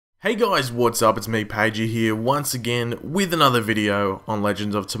Hey guys, what's up? It's me, Pagey here, once again with another video on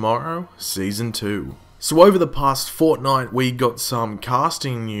Legends of Tomorrow Season 2. So over the past fortnight, we got some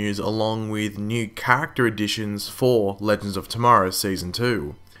casting news along with new character additions for Legends of Tomorrow Season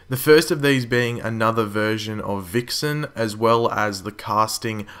 2. The first of these being another version of Vixen, as well as the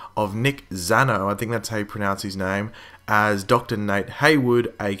casting of Nick Zano, I think that's how you pronounce his name, as Dr. Nate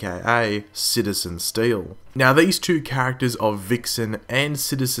Haywood, aka Citizen Steel. Now these two characters of Vixen and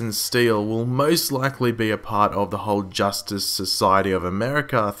Citizen Steel will most likely be a part of the whole Justice Society of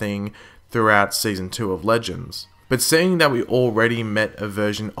America thing throughout Season 2 of Legends. But seeing that we already met a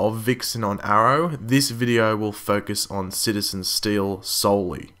version of Vixen on Arrow, this video will focus on Citizen Steel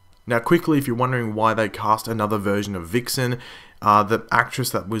solely. Now quickly, if you're wondering why they cast another version of Vixen, the actress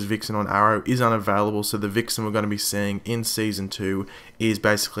that was Vixen on Arrow is unavailable, so the Vixen we're going to be seeing in Season 2 is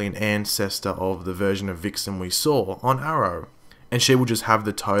basically an ancestor of the version of Vixen we saw on Arrow. And she will just have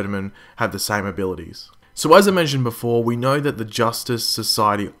the totem and have the same abilities. So as I mentioned before, we know that the Justice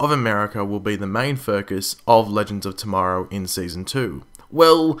Society of America will be the main focus of Legends of Tomorrow in Season 2.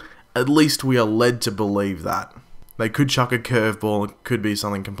 Well, at least we are led to believe that. They could chuck a curveball, it could be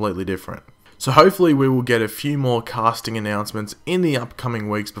something completely different. So hopefully we will get a few more casting announcements in the upcoming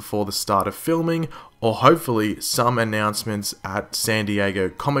weeks before the start of filming, or hopefully some announcements at San Diego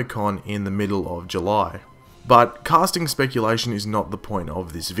Comic-Con in the middle of July. But casting speculation is not the point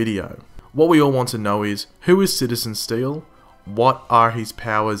of this video. What we all want to know is, who is Citizen Steel, what are his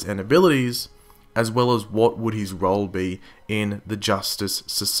powers and abilities, as well as what would his role be in the Justice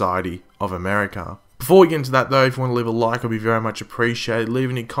Society of America. Before we get into that though, if you want to leave a like, it'll be very much appreciated.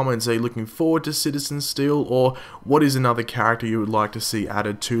 Leave any comments, are you looking forward to Citizen Steel, or what is another character you would like to see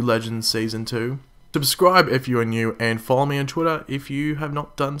added to Legends Season 2? Subscribe if you are new, and follow me on Twitter if you have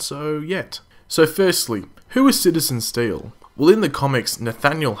not done so yet. So firstly, who is Citizen Steel? Well, in the comics,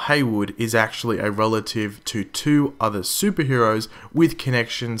 Nathaniel Haywood is actually a relative to two other superheroes with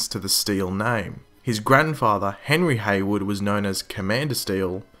connections to the Steel name. His grandfather, Henry Haywood, was known as Commander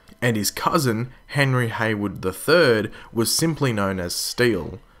Steel, and his cousin, Henry Haywood III, was simply known as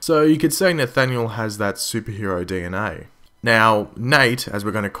Steel. So you could say Nathaniel has that superhero DNA. Now, Nate, as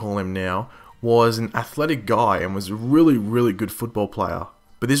we're going to call him now, was an athletic guy and was a really good football player.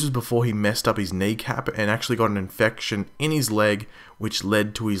 But this was before he messed up his kneecap and actually got an infection in his leg, which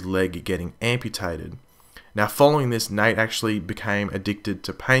led to his leg getting amputated. Now following this, Nate actually became addicted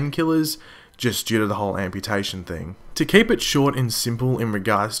to painkillers, just due to the whole amputation thing. To keep it short and simple in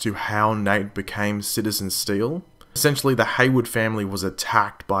regards to how Nate became Citizen Steel, essentially the Haywood family was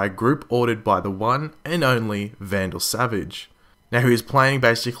attacked by a group ordered by the one and only Vandal Savage. Now he was planning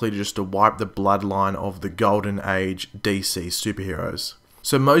basically just to wipe the bloodline of the Golden Age DC superheroes.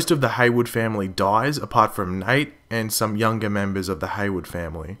 So most of the Haywood family dies, apart from Nate and some younger members of the Haywood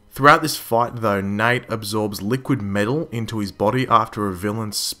family. Throughout this fight though, Nate absorbs liquid metal into his body after a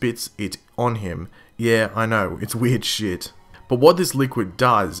villain spits it on him. Yeah, I know, it's weird shit. But what this liquid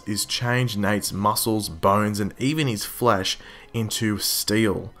does is change Nate's muscles, bones, and even his flesh into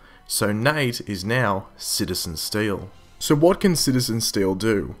steel. So Nate is now Citizen Steel. So what can Citizen Steel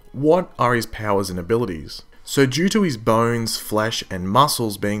do? What are his powers and abilities? So due to his bones, flesh, and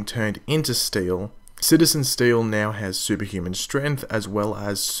muscles being turned into steel, Citizen Steel now has superhuman strength as well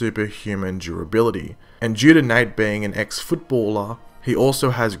as superhuman durability. And due to Nate being an ex-footballer, he also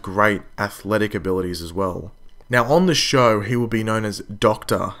has great athletic abilities as well. Now on the show, he will be known as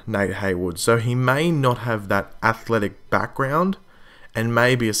Dr. Nate Haywood, so he may not have that athletic background, and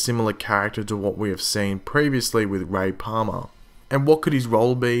may be a similar character to what we have seen previously with Ray Palmer. And what could his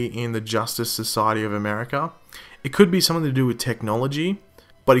role be in the Justice Society of America? It could be something to do with technology,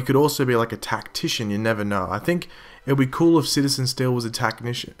 but he could also be like a tactician, you never know. I think it would be cool if Citizen Steel was a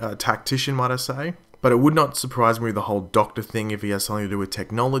tactician, might I say. But it would not surprise me with the whole doctor thing if he has something to do with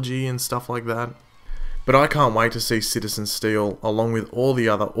technology and stuff like that. But I can't wait to see Citizen Steel along with all the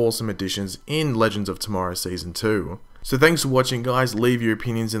other awesome additions in Legends of Tomorrow Season 2. So thanks for watching guys, leave your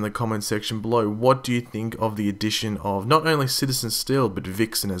opinions in the comment section below. What do you think of the addition of not only Citizen Steel but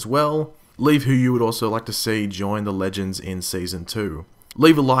Vixen as well? Leave who you would also like to see join the Legends in Season 2.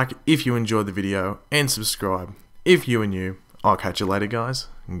 Leave a like if you enjoyed the video and subscribe if you are new. I'll catch you later guys,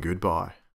 and goodbye.